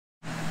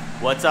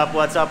What's up,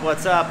 what's up,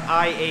 what's up?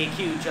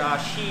 IAQ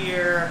Josh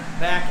here,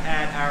 back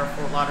at our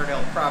Fort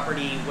Lauderdale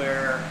property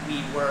where we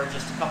were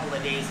just a couple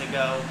of days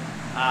ago.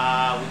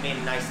 We made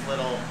a nice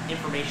little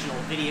informational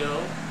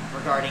video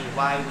regarding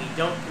why we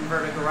don't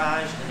convert a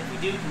garage, and if we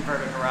do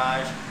convert a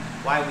garage,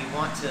 why we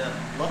want to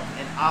look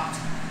and opt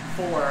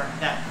for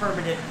that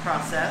permanent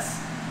process.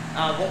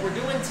 What we're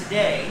doing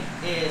today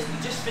is we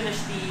just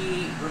finished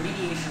the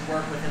remediation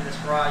work within this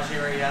garage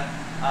area.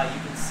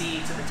 You can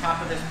see to the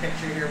top of this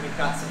picture here, we've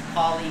got some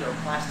poly or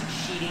plastic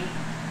sheeting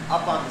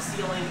up on the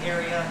ceiling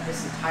area.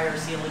 This entire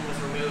ceiling was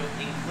removed,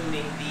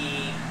 including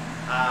the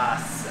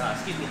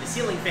the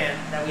ceiling fan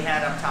that we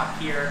had up top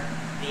here.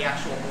 The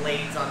actual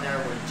blades on there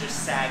were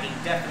just sagging.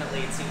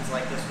 Definitely, it seems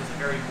like this was a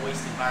very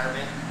moist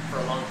environment for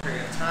a long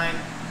period of time.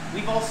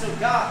 We've also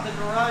got the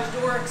garage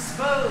door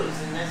exposed,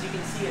 and as you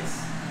can see, it's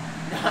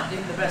not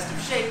in the best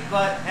of shape,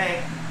 but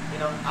hey, you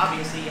know,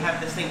 obviously you have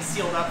this thing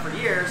sealed up for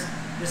years.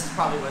 This is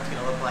probably what it's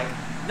going to look like.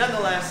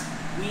 Nonetheless,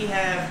 we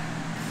have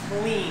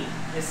cleaned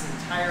this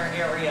entire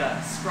area,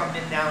 scrubbed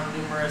it down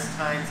numerous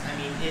times. I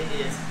mean, it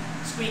is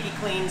squeaky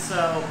clean. So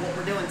what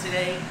we're doing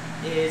today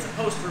is a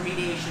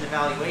post-remediation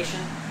evaluation.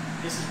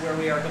 This is where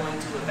we are going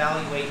to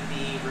evaluate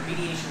the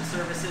remediation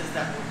services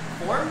that were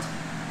performed.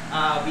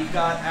 We've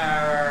got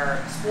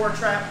our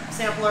spore-trap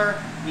sampler,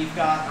 we've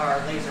got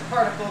our laser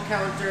particle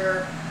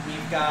counter,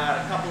 we've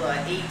got a couple of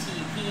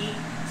ATP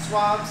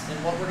swabs, and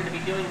what we're going to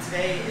be doing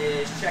today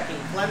is checking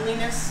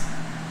cleanliness,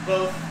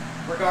 both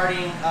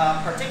regarding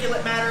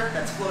particulate matter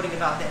that's floating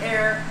about the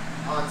air.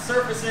 On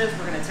surfaces,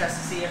 we're going to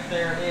test to see if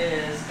there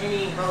is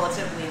any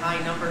relatively high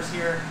numbers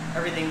here.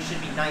 Everything should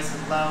be nice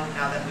and low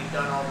now that we've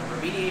done all the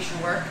remediation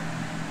work.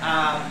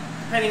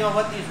 Depending on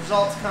what these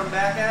results come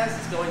back as,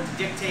 is going to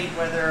dictate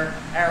whether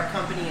our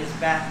company is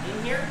back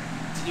in here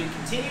to do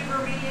continued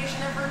remediation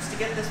efforts to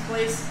get this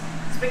place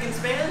spick and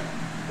span,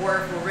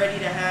 or if we're ready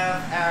to have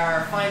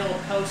our final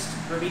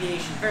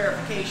post-remediation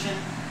verification,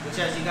 which,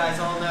 as you guys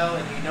all know,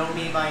 and you know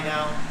me by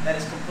now, that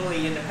is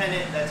completely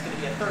independent. That's going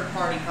to be a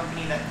third-party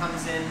company that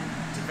comes in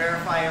to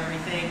verify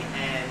everything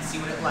and see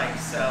what it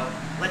likes. So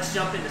let's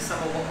jump into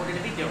some of what we're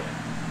going to be doing.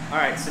 All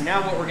right, so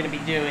now what we're going to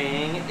be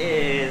doing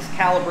is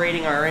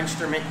calibrating our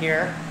instrument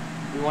here.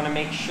 We want to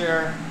make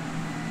sure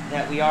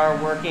that we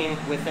are working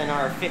within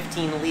our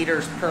 15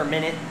 liters per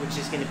minute, which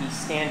is going to be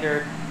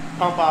standard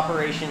pump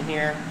operation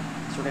here.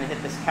 So we're going to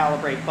hit this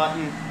calibrate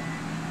button.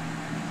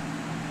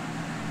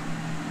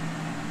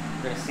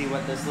 We're going to see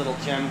what this little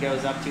gem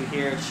goes up to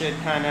here. It should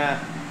kind of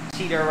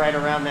teeter right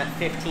around that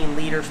 15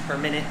 liters per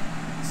minute.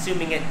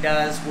 Assuming it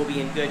does, we'll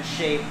be in good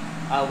shape.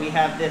 We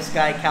have this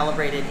guy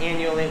calibrated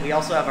annually. We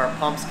also have our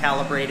pumps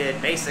calibrated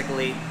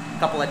basically a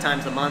couple of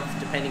times a month,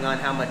 depending on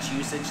how much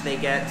usage they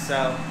get. So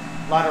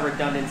a lot of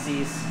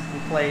redundancies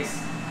in place.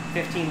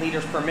 15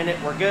 liters per minute,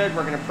 we're good.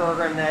 We're going to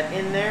program that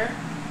in there.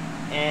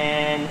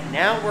 And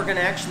now we're going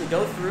to actually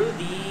go through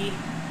the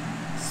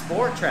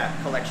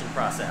spore-trap collection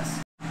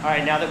process. All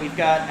right, now that we've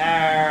got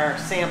our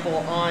sample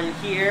on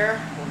here,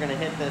 we're going to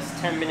hit this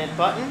 10-minute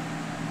button.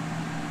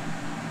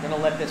 We're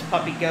going to let this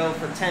puppy go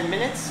for 10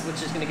 minutes,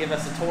 which is going to give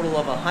us a total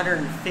of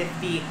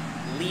 150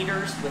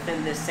 liters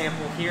within this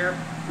sample here.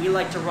 We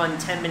like to run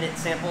 10-minute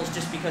samples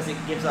just because it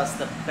gives us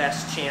the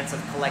best chance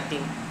of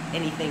collecting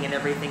anything and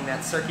everything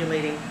that's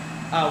circulating.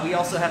 We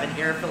also have an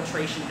air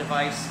filtration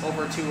device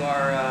over to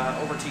our,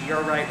 over to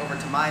your right, over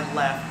to my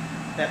left,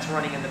 that's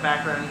running in the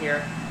background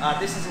here.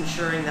 This is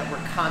ensuring that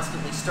we're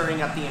constantly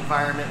stirring up the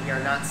environment. We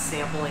are not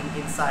sampling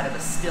inside of a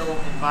still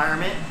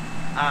environment.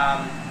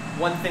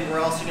 One thing we're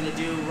also going to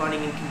do,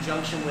 running in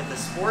conjunction with the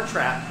spore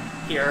trap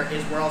here,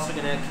 is we're also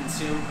going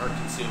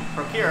to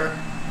procure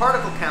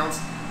particle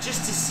counts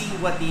just to see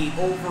what the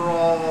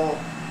overall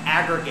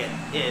aggregate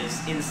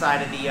is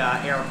inside of the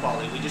air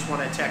quality. We just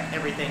want to check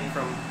everything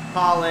from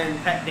pollen,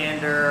 pet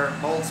dander,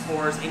 mold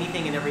spores,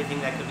 anything and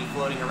everything that could be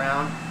floating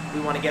around. We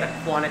want to get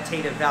a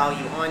quantitative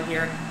value on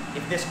here.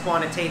 If this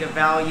quantitative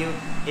value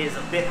is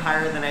a bit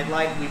higher than I'd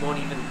like, we won't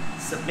even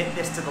submit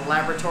this to the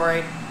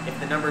laboratory. If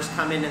the numbers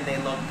come in and they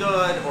look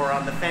good or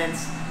on the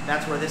fence,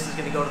 that's where this is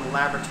going to go to the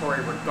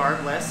laboratory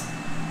regardless.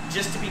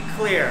 Just to be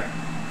clear,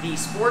 the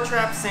spore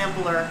trap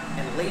sampler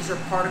and laser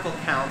particle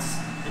counts,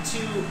 the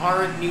two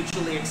aren't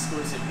mutually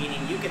exclusive, meaning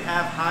you could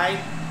have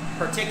high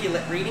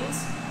particulate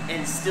readings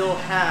and still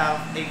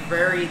have a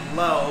very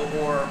low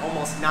or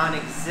almost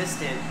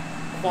non-existent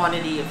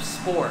quantity of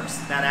spores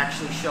that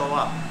actually show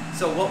up.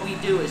 So what we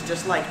do is,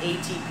 just like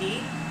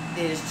ATP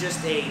is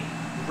just a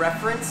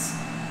reference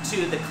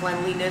to the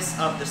cleanliness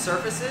of the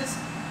surfaces,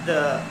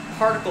 the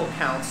particle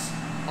counts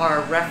are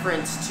a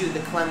reference to the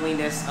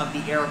cleanliness of the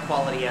air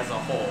quality as a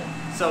whole.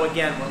 So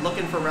again, we're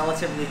looking for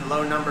relatively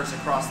low numbers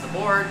across the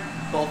board,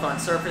 both on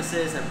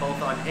surfaces and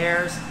both on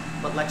airs,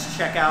 but let's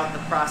check out the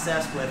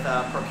process with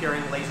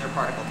procuring laser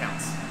particle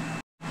counts.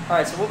 All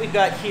right, so what we've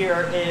got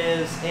here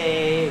is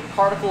a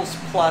Particles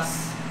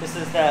Plus. This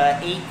is the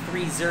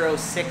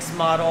 8306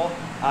 model.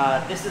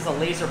 This is a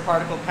laser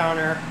particle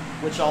counter,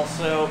 which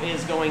also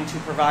is going to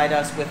provide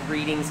us with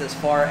readings as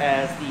far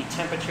as the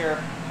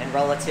temperature and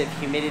relative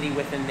humidity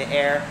within the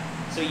air.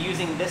 So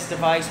using this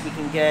device, we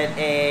can get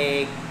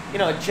a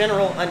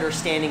general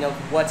understanding of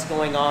what's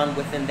going on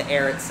within the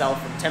air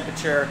itself, from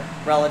temperature,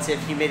 relative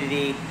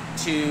humidity,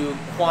 to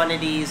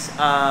quantities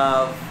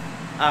of,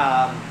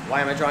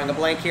 why am I drawing a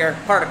blank here?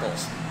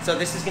 Particles. So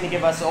this is going to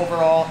give us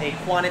overall a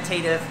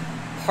quantitative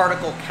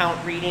particle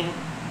count reading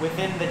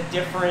within the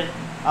different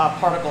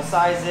particle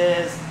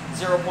sizes: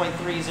 0.3,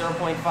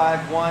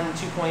 0.5, 1,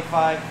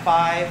 2.5,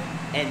 5,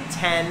 and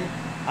 10.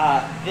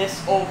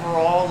 This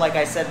overall, like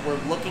I said, we're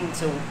looking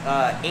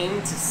to aim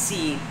to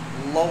see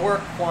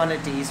lower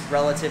quantities,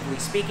 relatively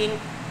speaking.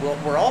 What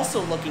we're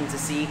also looking to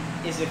see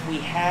is if we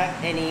have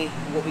any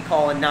what we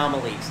call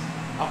anomalies.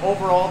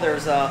 Overall,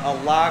 there's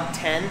a log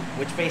 10,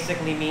 which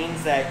basically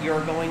means that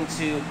you're going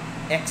to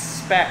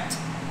expect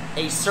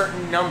a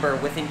certain number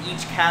within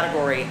each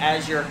category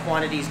as your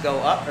quantities go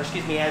up, or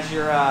excuse me, as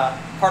your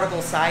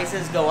particle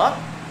sizes go up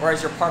or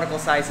as your particle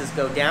sizes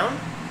go down.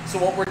 So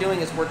what we're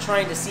doing is we're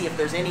trying to see if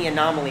there's any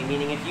anomaly,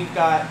 meaning if you've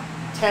got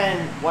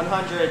 10,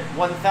 100,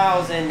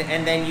 1,000,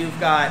 and then you've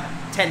got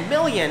 10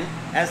 million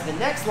as the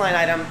next line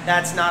item,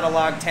 that's not a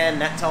log 10.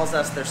 That tells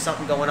us there's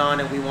something going on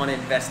and we want to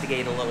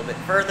investigate a little bit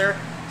further.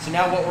 So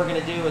now what we're going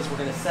to do is we're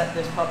going to set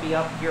this puppy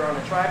up here on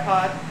a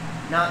tripod,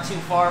 not too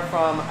far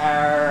from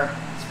our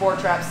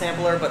spore-trap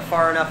sampler, but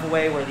far enough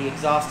away where the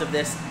exhaust of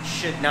this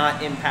should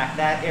not impact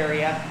that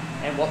area.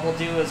 And what we'll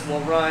do is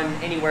we'll run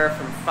anywhere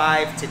from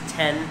 5 to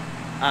 10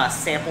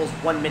 samples,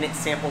 1 minute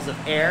samples of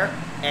air,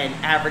 and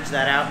average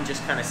that out and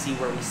just kind of see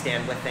where we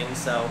stand with things.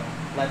 So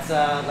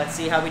let's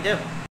see how we do.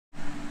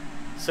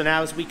 So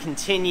now as we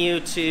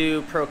continue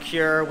to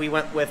procure, we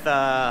went with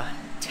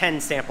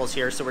 10 samples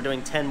here. So we're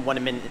doing 10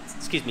 1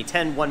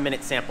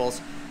 minute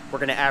samples. We're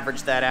going to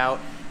average that out.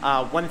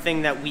 One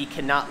thing that we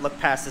cannot look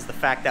past is the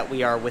fact that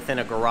we are within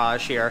a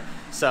garage here.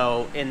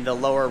 So in the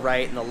lower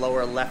right and the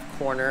lower left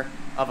corner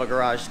of a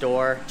garage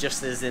door,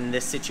 just as in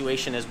this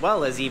situation, as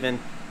well as even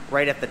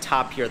right at the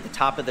top here, the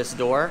top of this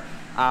door,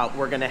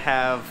 we're going to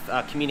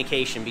have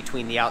communication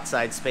between the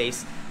outside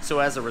space. So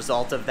as a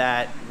result of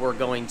that, we're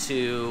going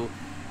to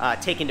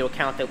take into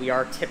account that we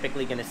are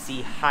typically going to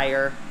see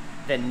higher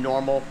than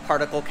normal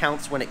particle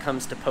counts when it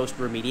comes to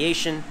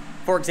post-remediation.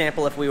 For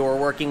example, if we were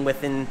working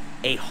within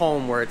a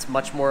home where it's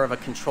much more of a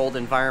controlled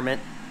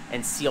environment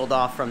and sealed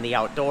off from the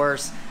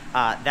outdoors,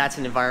 that's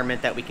an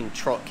environment that we can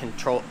control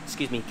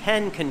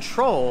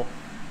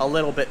a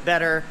little bit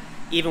better.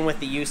 Even with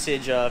the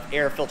usage of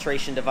air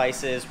filtration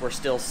devices, we're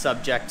still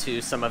subject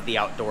to some of the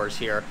outdoors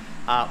here,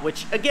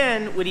 which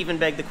again would even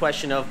beg the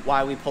question of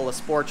why we pull a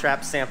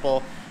spore-trap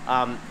sample.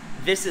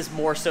 This is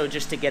more so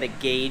just to get a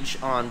gauge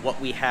on what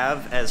we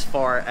have as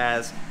far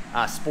as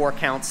spore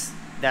counts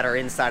that are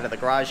inside of the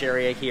garage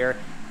area here,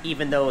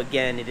 even though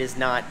again it is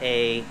not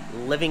a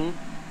living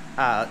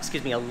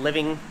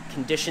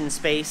condition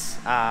space.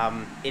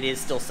 It is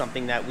still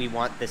something that we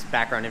want this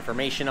background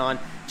information on,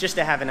 just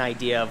to have an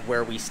idea of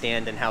where we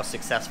stand and how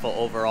successful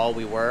overall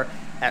we were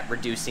at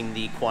reducing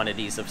the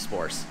quantities of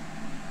spores.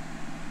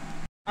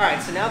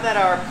 Alright, so now that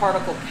our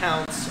particle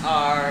counts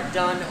are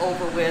done,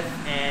 over with,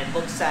 and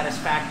look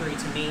satisfactory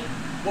to me,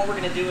 what we're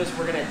going to do is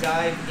we're going to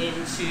dive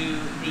into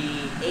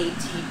the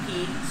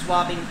ATP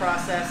swabbing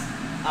process.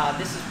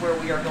 This is where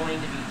we are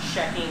going to be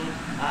checking.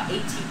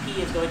 ATP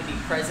is going to be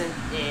present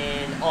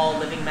in all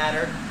living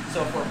matter.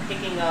 So if we're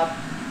picking up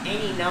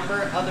any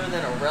number other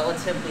than a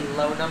relatively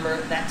low number,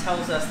 that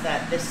tells us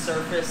that this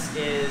surface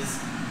is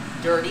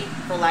dirty,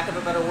 for lack of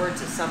a better word,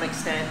 to some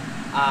extent.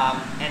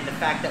 And the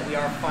fact that we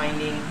are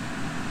finding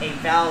a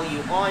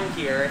value on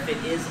here, if it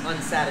is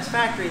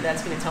unsatisfactory,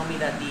 that's going to tell me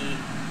that the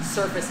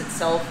surface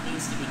itself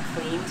needs to be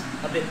cleaned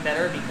a bit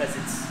better because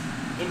it's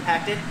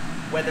impacted.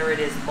 Whether it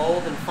is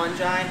mold and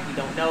fungi, we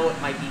don't know. It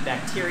might be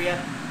bacteria.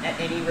 At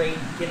any rate,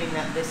 given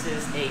that this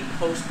is a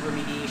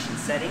post-remediation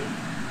setting,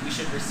 we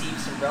should receive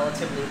some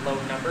relatively low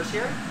numbers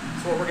here.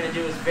 So what we're going to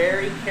do is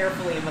very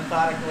carefully and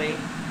methodically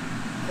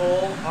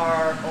pull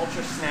our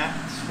ultra snap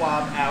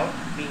swab out,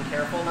 being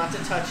careful not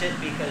to touch it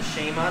because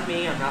shame on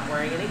me, I'm not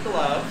wearing any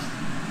gloves.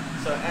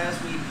 So as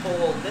we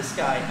pull this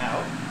guy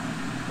out,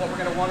 what we're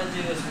going to want to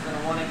do is we're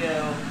going to want to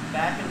go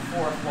back and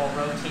forth while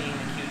rotating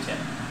the Q-tip.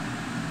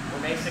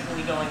 We're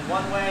basically going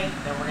one way,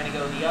 then we're going to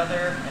go the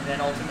other, and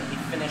then ultimately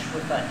finish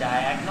with a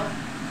diagonal.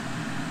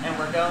 And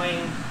we're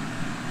going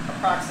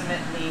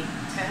approximately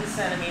 10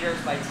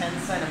 centimeters by 10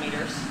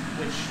 centimeters,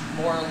 which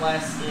more or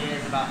less is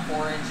about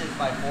 4 inches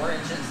by 4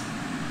 inches.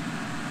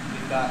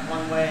 We've got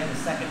one way, the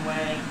second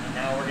way, and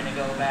now we're going to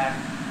go back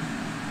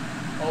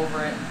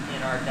over it in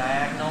our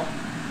diagonal.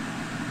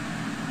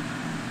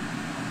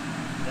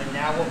 And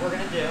now what we're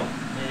going to do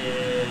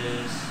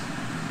is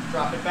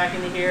drop it back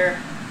into here.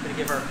 We're going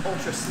to give our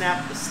ultra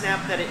snap the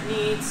snap that it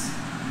needs.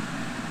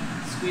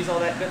 Squeeze all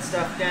that good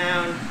stuff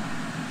down.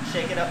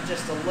 Shake it up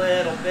just a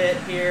little bit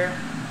here.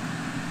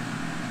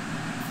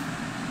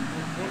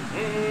 You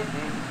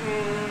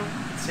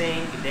can sing,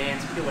 you can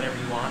dance, you can do whatever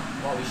you want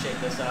while we shake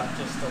this up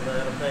just a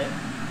little bit.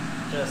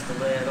 Just a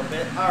little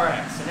bit.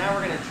 Alright, so now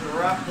we're going to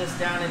drop this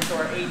down into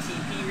our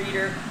ATP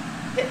reader.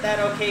 Hit that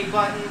OK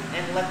button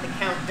and let the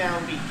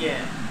countdown begin.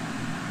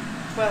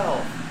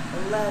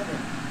 12, 11,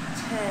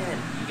 10.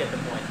 You get the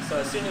point. So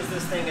as soon as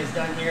this thing is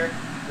done here,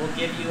 we'll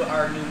give you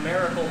our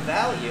numerical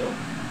value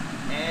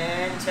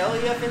and tell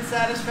you if it's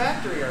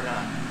satisfactory or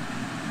not.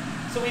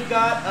 So we've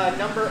got a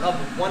number of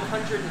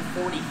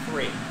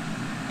 143.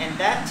 And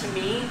that, to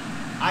me,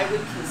 I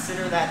would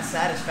consider that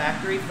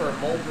satisfactory for a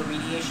mold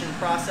remediation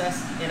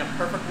process. In a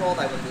perfect world,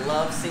 I would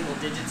love single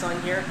digits on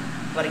here.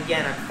 But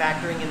again, I'm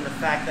factoring in the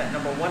fact that,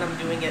 number one, I'm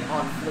doing it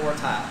on floor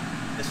tile.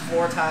 This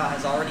floor tile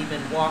has already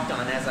been walked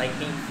on as I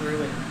came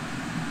through and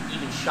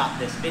even shot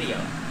this video.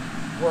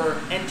 We're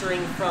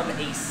entering from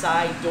a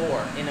side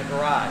door in a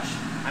garage.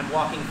 I'm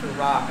walking through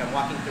rock, I'm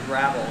walking through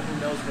gravel, who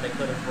knows what I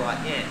could have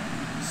brought in.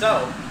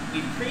 So,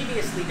 we've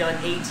previously done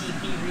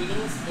ATP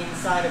readings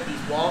inside of these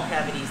wall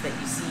cavities that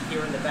you see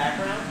here in the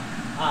background.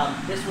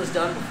 This was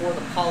done before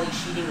the poly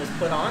sheeting was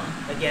put on.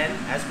 Again,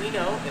 as we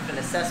know, if an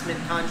assessment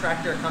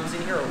contractor comes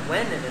in here, or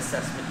when an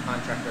assessment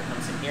contractor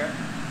comes in here,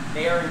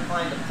 they are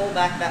inclined to pull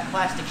back that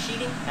plastic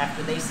sheeting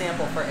after they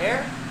sample for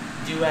air,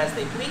 do as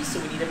they please,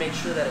 so we need to make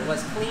sure that it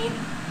was clean.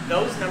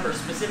 Those numbers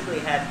specifically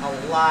had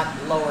a lot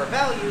lower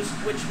values,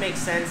 which makes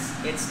sense.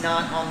 It's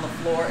not on the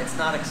floor, it's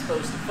not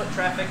exposed to foot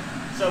traffic.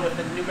 So with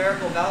a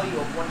numerical value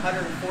of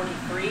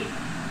 143,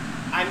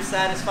 I'm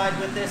satisfied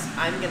with this.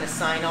 I'm going to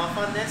sign off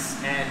on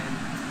this, and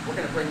we're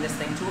going to bring this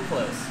thing to a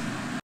close.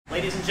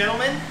 Ladies and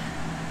gentlemen,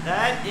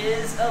 that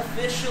is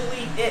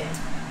officially it.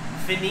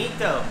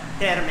 Finito,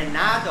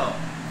 terminado,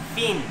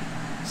 fin.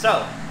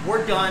 So,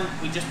 we're done.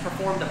 We just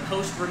performed a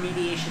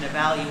post-remediation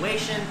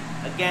evaluation.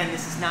 Again,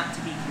 this is not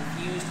to be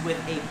confused with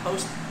a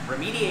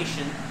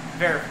post-remediation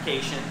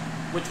verification,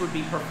 which would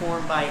be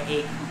performed by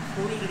a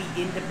completely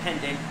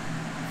independent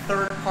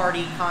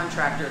third-party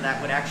contractor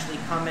that would actually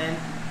come in,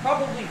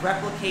 probably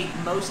replicate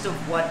most of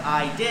what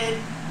I did.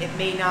 It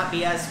may not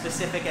be as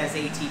specific as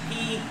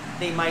ATP.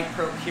 They might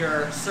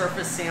procure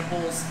surface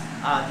samples,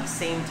 the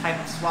same type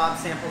of swab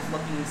samples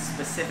looking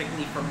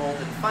specifically for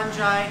molded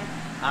fungi.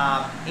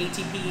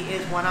 ATP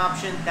is one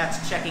option.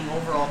 That's checking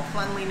overall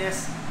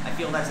cleanliness. I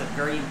feel that's a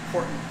very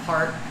important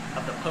part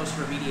of the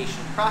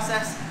post-remediation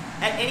process.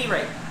 At any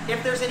rate,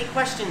 if there's any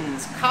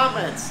questions,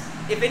 comments,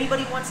 if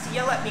anybody wants to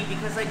yell at me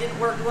because I didn't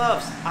wear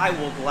gloves, I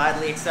will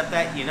gladly accept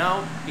that,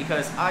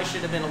 because I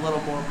should have been a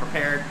little more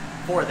prepared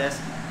for this.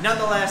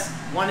 Nonetheless,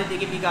 wanted to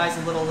give you guys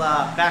a little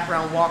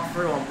background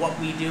walkthrough on what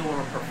we do when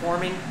we're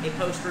performing a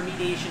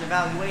post-remediation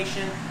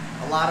evaluation.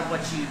 A lot of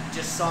what you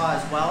just saw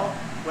as well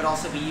would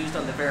also be used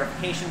on the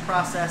verification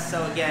process.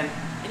 So again,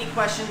 any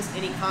questions,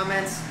 any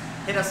comments,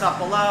 hit us up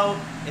below.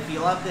 If you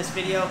love this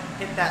video,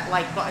 hit that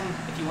like button.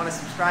 If you want to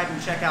subscribe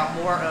and check out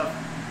more of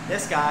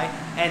this guy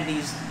and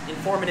these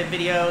informative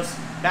videos,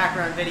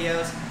 background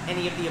videos,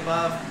 any of the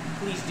above,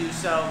 please do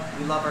so.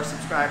 We love our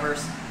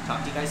subscribers.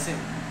 Talk to you guys soon.